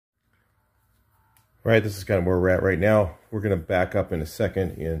All right, this is kind of where we're at right now. We're going to back up in a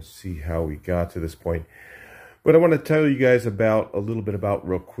second and see how we got to this point. But I want to tell you guys about a little bit about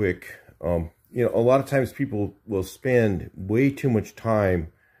real quick. You know, a lot of times people will spend way too much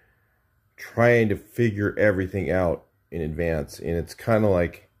time trying to figure everything out in advance. And it's kind of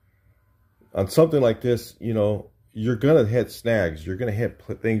like, on something like this, you know, you're going to hit snags. You're going to hit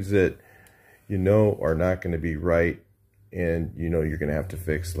things that you know are not going to be right, and you know you're going to have to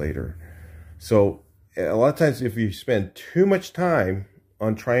fix later. So a lot of times if you spend too much time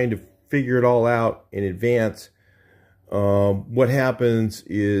on trying to figure it all out in advance, what happens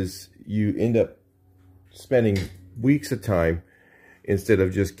is you end up spending weeks of time instead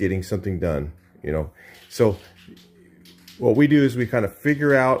of just getting something done, you know. So what we do is we kind of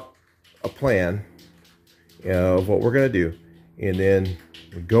figure out a plan of what we're going to do, and then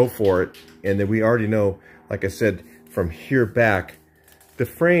we go for it. And then we already know, like I said, from here back, the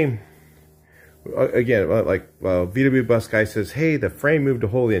frame, again, like VW Bus Guy says, hey, the frame moved a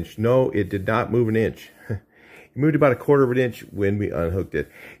whole inch. No, it did not move an inch. It moved about 1/4 of an inch when we unhooked it.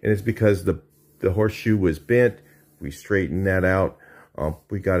 And it's because the horseshoe was bent. We straightened that out.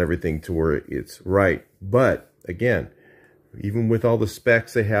 We got everything to where it's right. But again, even with all the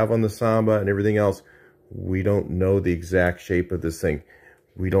specs they have on the Samba and everything else, we don't know the exact shape of this thing.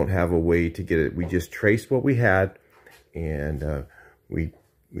 We don't have a way to get it. We just traced what we had, and we,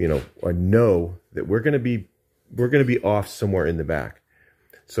 you know that we're going to be off somewhere in the back.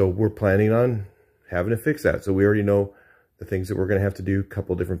 So we're planning on having to fix that. So we already know the things that we're going to have to do, a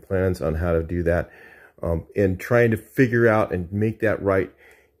couple different plans on how to do that, and trying to figure out and make that right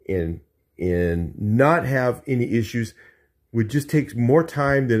and not have any issues would just take more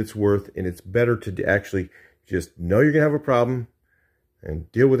time than it's worth. And it's better to actually just know you're going to have a problem and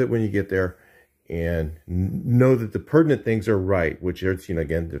deal with it when you get there, and know that the pertinent things are right, which is, you know,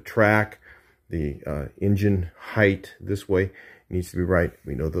 again, the track, the engine height this way needs to be right.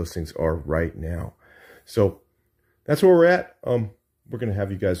 We know those things are right now. So that's where we're at. We're going to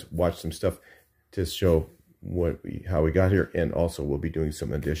have you guys watch some stuff to show how we got here, and also we'll be doing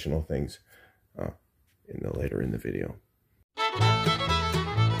some additional things later in the video.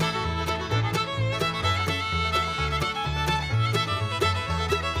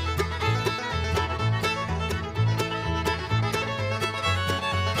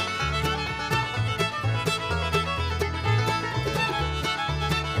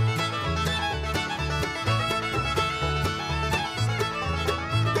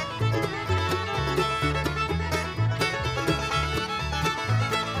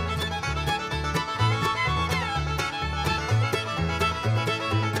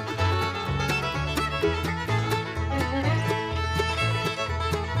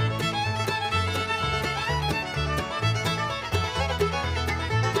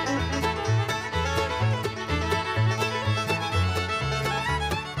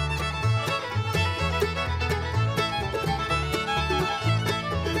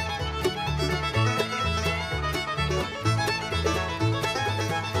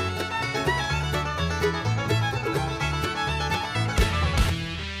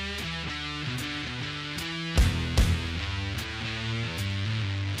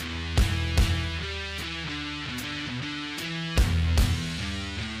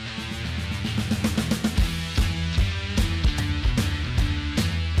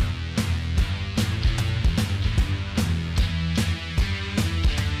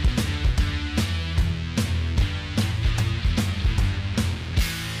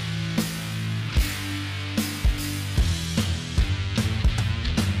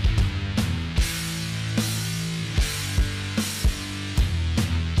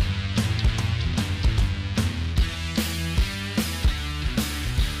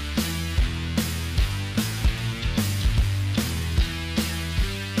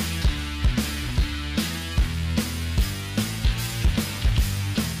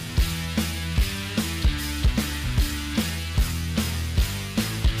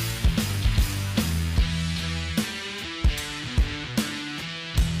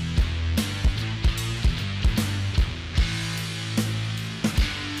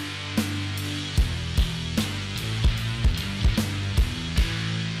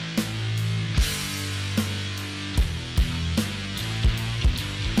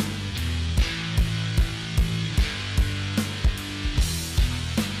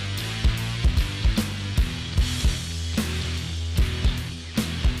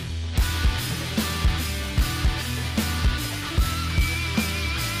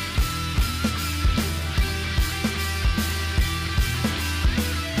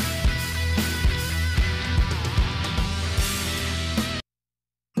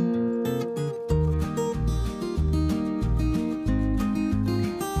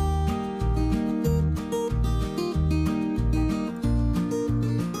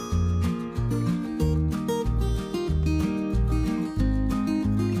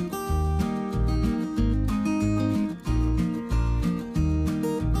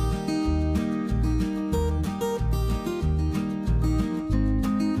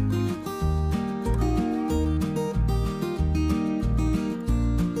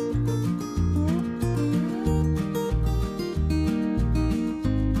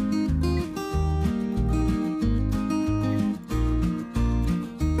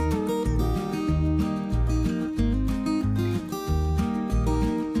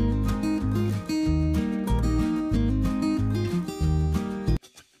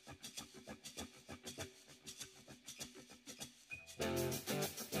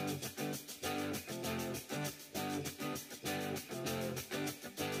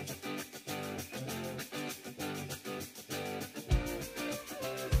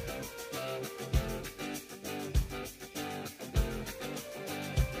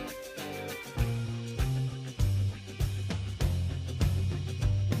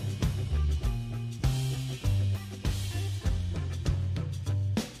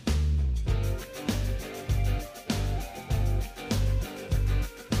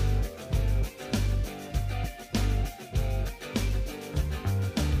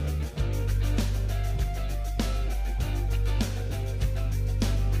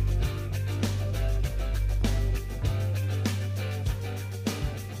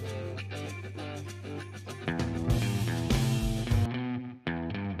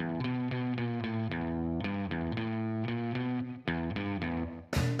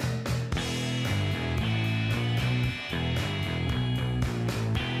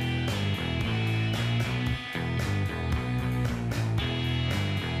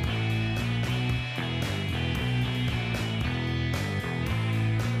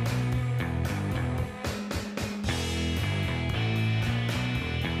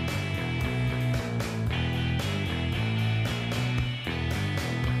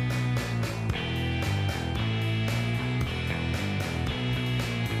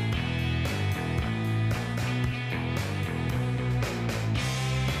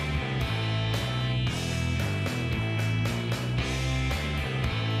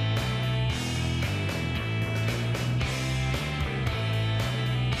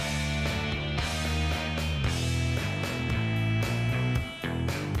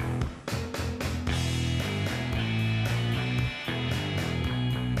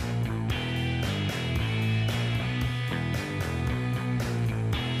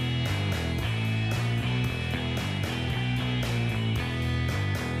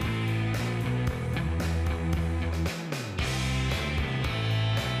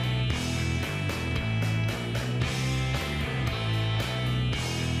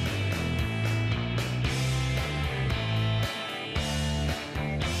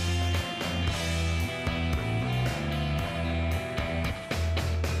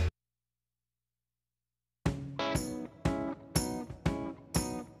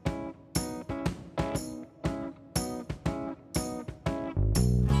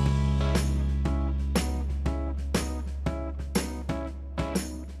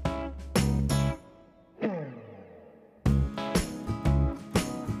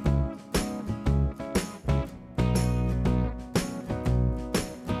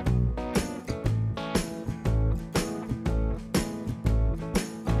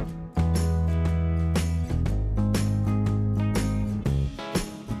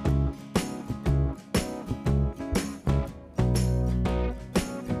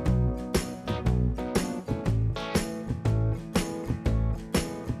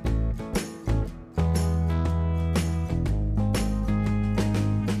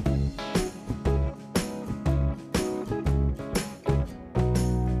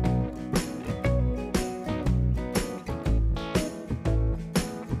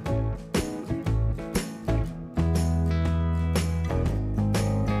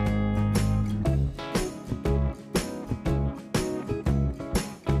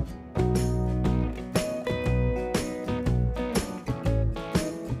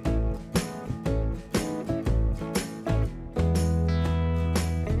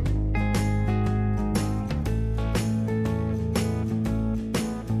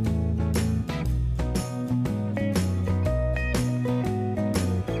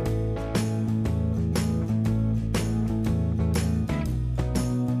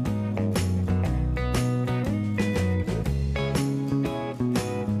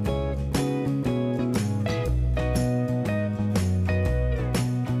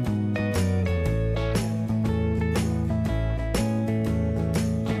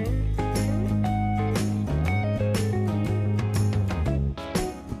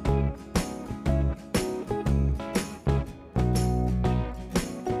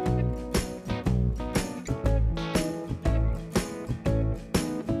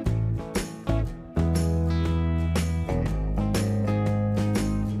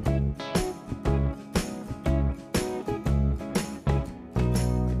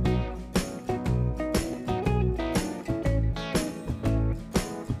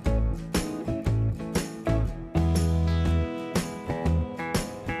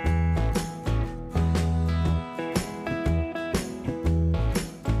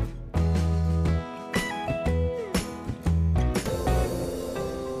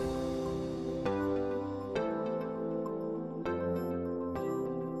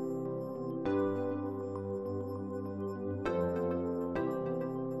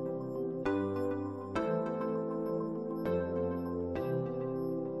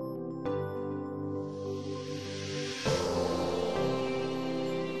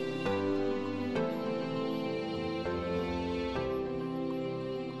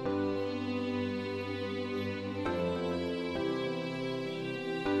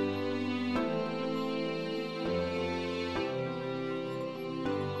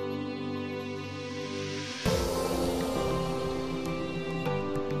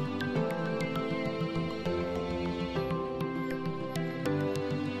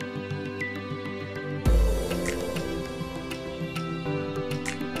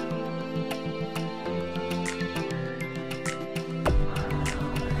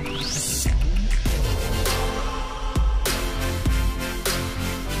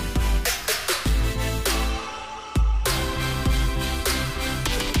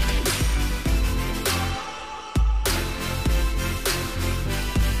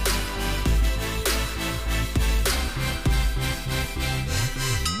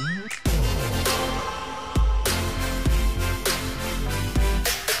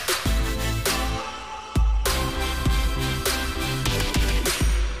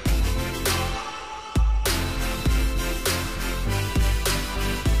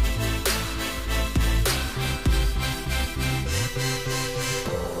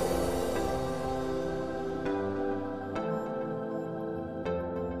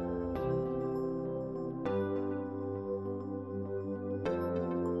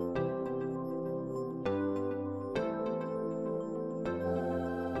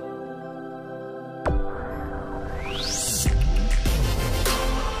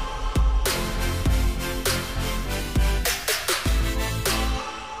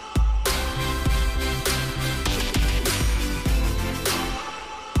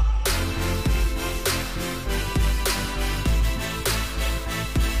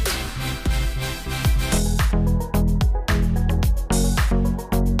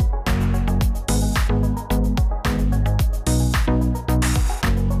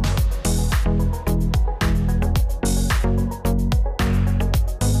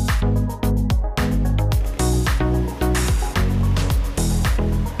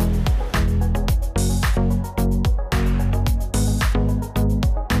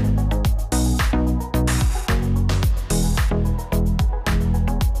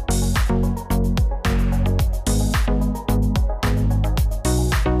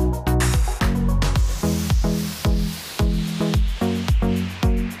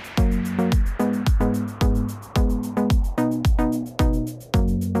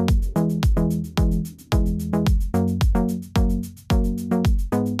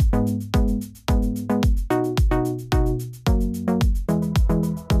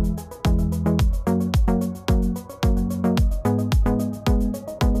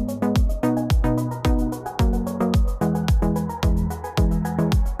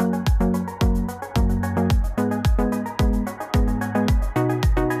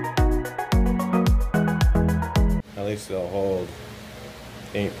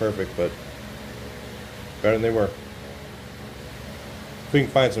 They ain't perfect, but better than they were. If we can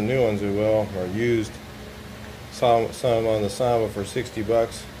find some new ones, we will, or used. Saw some on the Samba for 60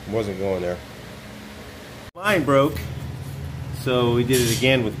 bucks. Wasn't going there. Line broke, so we did it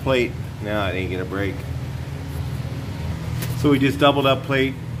again with plate. Now it ain't gonna break. So we just doubled up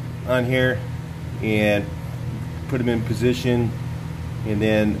plate on here and put them in position, and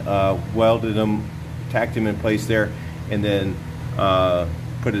then welded them, tacked them in place there, and then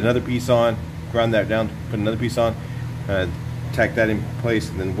put another piece on, ground that down, put another piece on, tacked that in place,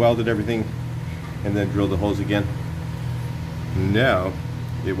 and then welded everything, and then drilled the holes again. Now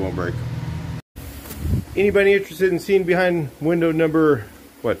it won't break. Anybody interested in seeing behind window number,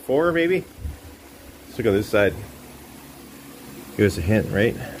 what, 4 maybe? Let's look on this side. Give us a hint,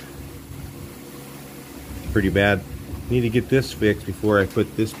 right? Pretty bad. Need to get this fixed before I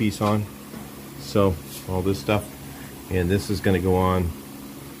put this piece on. So all this stuff, and this is going to go on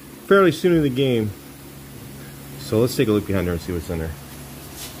fairly soon in the game. So let's take a look behind there and see what's in there.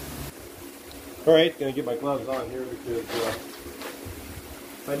 All right, gonna get my gloves on here because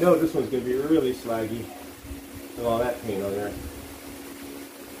I know this one's gonna be really slaggy with all that paint on there.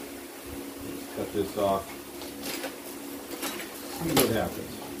 Let's cut this off. See what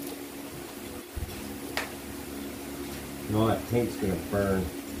happens. And all that paint's gonna burn.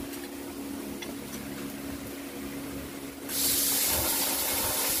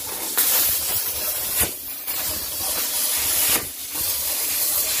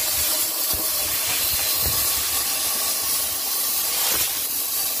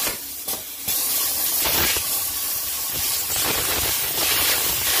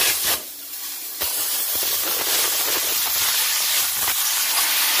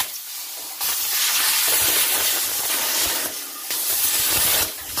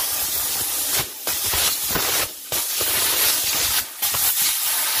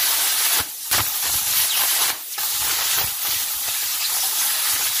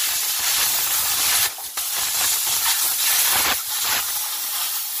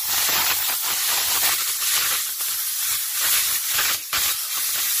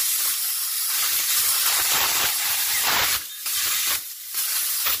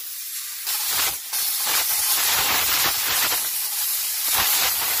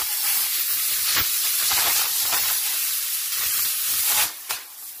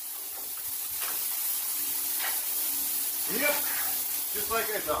 Yep, just like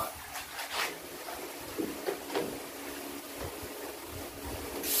I thought.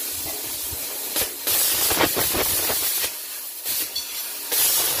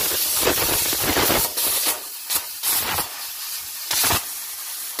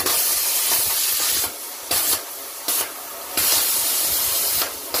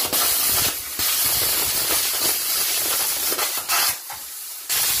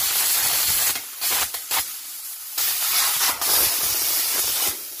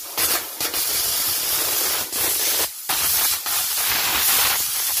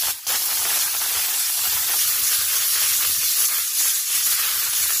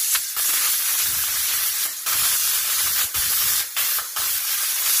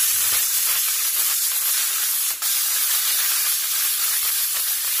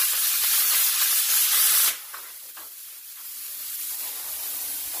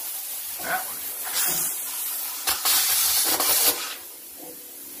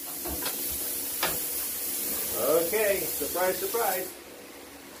 Okay, surprise, surprise.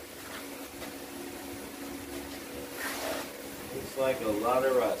 Looks like a lot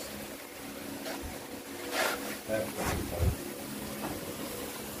of rust. That's fun.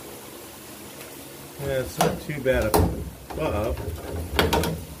 Yeah, it's not too bad above.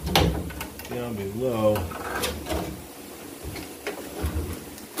 Down below.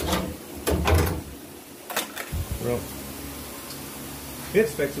 Well,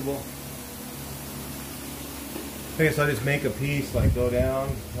 it's fixable. I guess I'll just make a piece, like go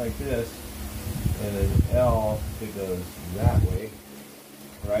down like this, and an L that goes that way,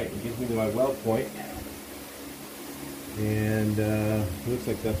 right? It gives me to my weld point, and looks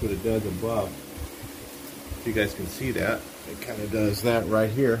like that's what it does above. If you guys can see that, it kind of does that right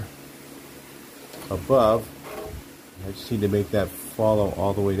here above. I just need to make that follow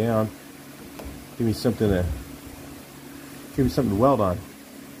all the way down. Give me something to weld on.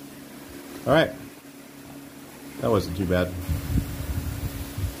 All right. That wasn't too bad.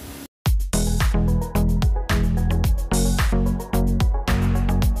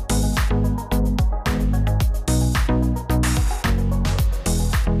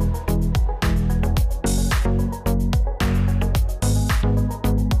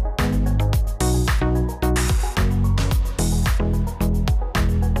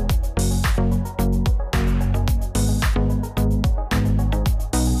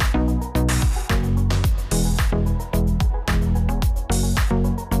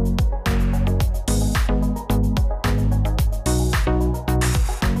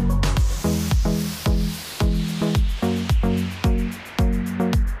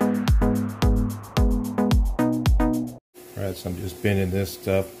 this. I'm just bending this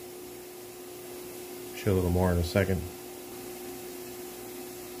stuff. Show a little more in a second.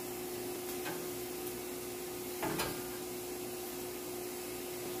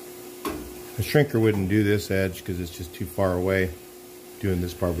 The shrinker wouldn't do this edge because it's just too far away. Doing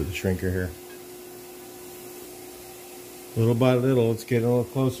this part with the shrinker here. Little by little, it's getting a little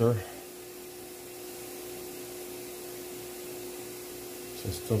closer. So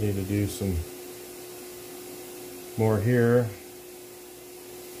I still need to do some more here.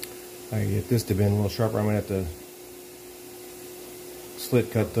 I get this to bend a little sharper. I'm going to have to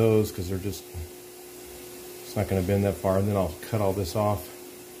slit cut those because they're just, it's not going to bend that far. And then I'll cut all this off.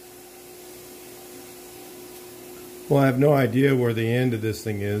 Well, I have no idea where the end of this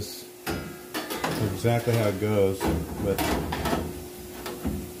thing is, exactly how it goes, but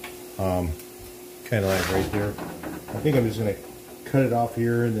kind of like right there. I think I'm just going to cut it off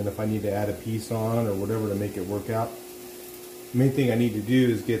here, and then if I need to add a piece on or whatever to make it work out. The main thing I need to do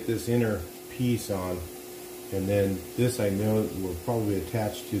is get this inner piece on, and then this I know will probably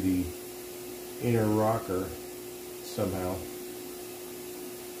attach to the inner rocker somehow.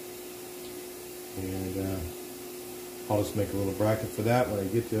 And I'll just make a little bracket for that when I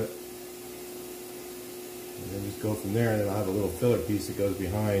get to it. And then just go from there, and then I'll have a little filler piece that goes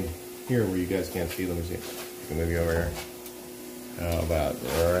behind here where you guys can't see. Let me see. Maybe over here. How about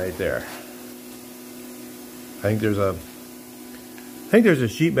right there? I think there's a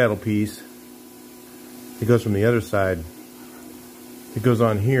sheet metal piece that goes from the other side. It goes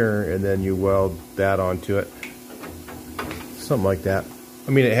on here, and then you weld that onto it. Something like that.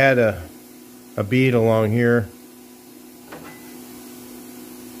 I mean, it had a bead along here.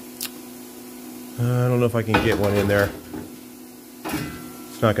 I don't know if I can get one in there.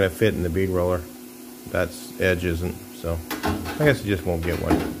 It's not going to fit in the bead roller. That's edge isn't, so I guess you just won't get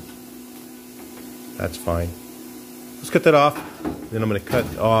one. That's fine. Let's cut that off. Then I'm going to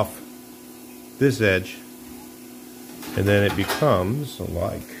cut off this edge, and then it becomes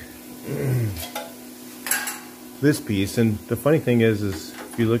like this piece. And the funny thing is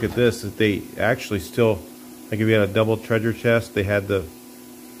if you look at this, that they actually still, like if you had a double treasure chest, they had the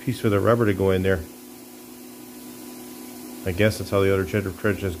piece for the rubber to go in there. I guess that's how the other treasure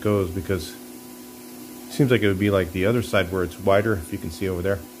chest goes, because it seems like it would be like the other side where it's wider, if you can see over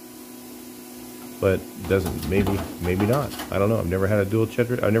there. But it doesn't, maybe not. I don't know. I've never had a dual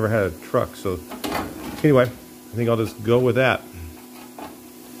treasure. I've never had a truck. So anyway, I think I'll just go with that.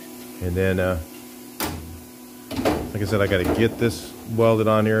 And then, like I said, I got to get this welded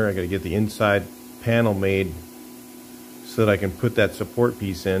on here. I got to get the inside panel made so that I can put that support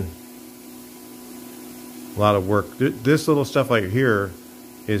piece in. A lot of work. This little stuff like here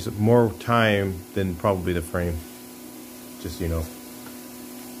is more time than probably the frame. Just so you know.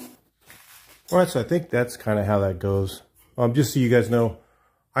 Alright, so I think that's kind of how that goes. Just so you guys know,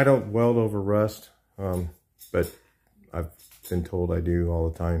 I don't weld over rust, but I've been told I do all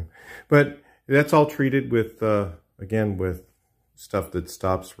the time. But that's all treated with, again, with stuff that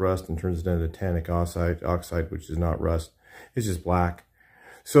stops rust and turns it into tannic oxide, which is not rust. It's just black.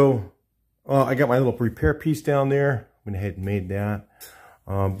 So I got my little repair piece down there. Went ahead and made that.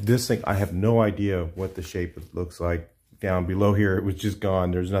 This thing, I have no idea what the shape looks like. Down below here, it was just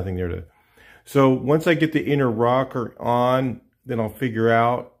gone. There's nothing there to... So once I get the inner rocker on, then I'll figure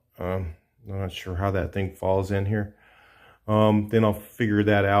out, I'm not sure how that thing falls in here. Then I'll figure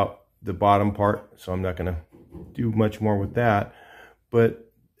that out, the bottom part. So I'm not going to do much more with that.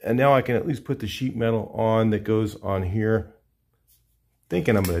 And now I can at least put the sheet metal on that goes on here.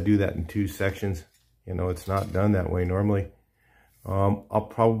 Thinking I'm going to do that in 2 sections. You know, it's not done that way normally. I'll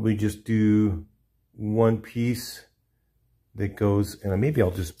probably just do one piece that goes, and maybe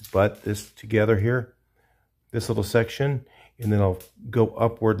I'll just butt this together here, this little section, and then I'll go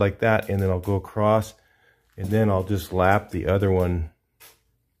upward like that, and then I'll go across, and then I'll just lap the other one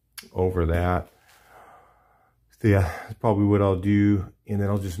over that. So yeah, that's probably what I'll do, and then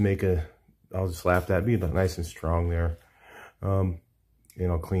I'll just I'll just lap that, be nice and strong there.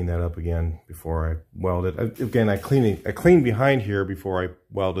 And I'll clean that up again before I weld it. Again, I cleaned behind here before I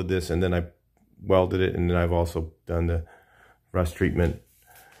welded this, and then I welded it, and then I've also done the rust treatment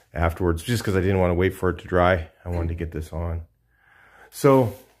afterwards, just because I didn't want to wait for it to dry. I wanted to get this on.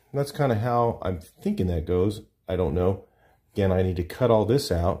 So that's kind of how I'm thinking that goes. I don't know. Again, I need to cut all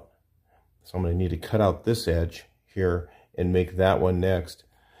this out. So I'm going to need to cut out this edge here and make that one next.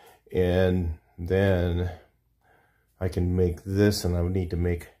 And then I can make this, and I would need to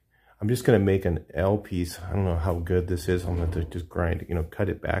make, I'm just going to make an L piece. I don't know how good this is. I'm going to just grind it, you know, cut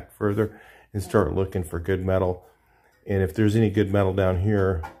it back further and start looking for good metal. And if there's any good metal down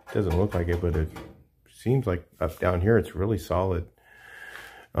here, it doesn't look like it, but it seems like up down here it's really solid.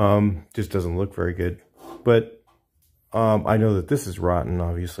 Just doesn't look very good. But I know that this is rotten,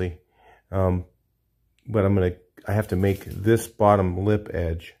 obviously. But I have to make this bottom lip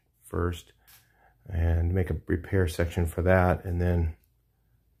edge first and make a repair section for that, and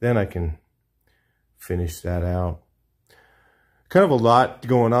then I can finish that out. Kind of a lot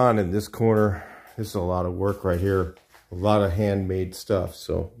going on in this corner. This is a lot of work right here. A lot of handmade stuff,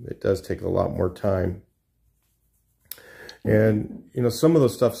 so it does take a lot more time. And, you know, some of the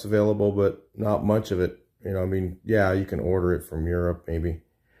stuff's available, but not much of it. You know, I mean, yeah, you can order it from Europe maybe,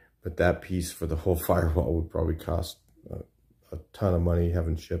 but that piece for the whole firewall would probably cost a ton of money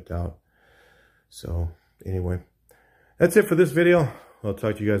having shipped out. So anyway, that's it for this video. I'll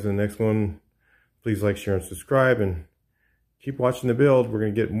talk to you guys in the next one. Please like, share, and subscribe, and keep watching the build. We're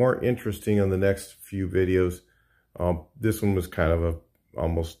going to get more interesting on the next few videos. This one was kind of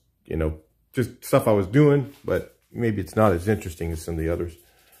almost, you know, just stuff I was doing, but maybe it's not as interesting as some of the others.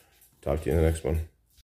 Talk to you in the next one.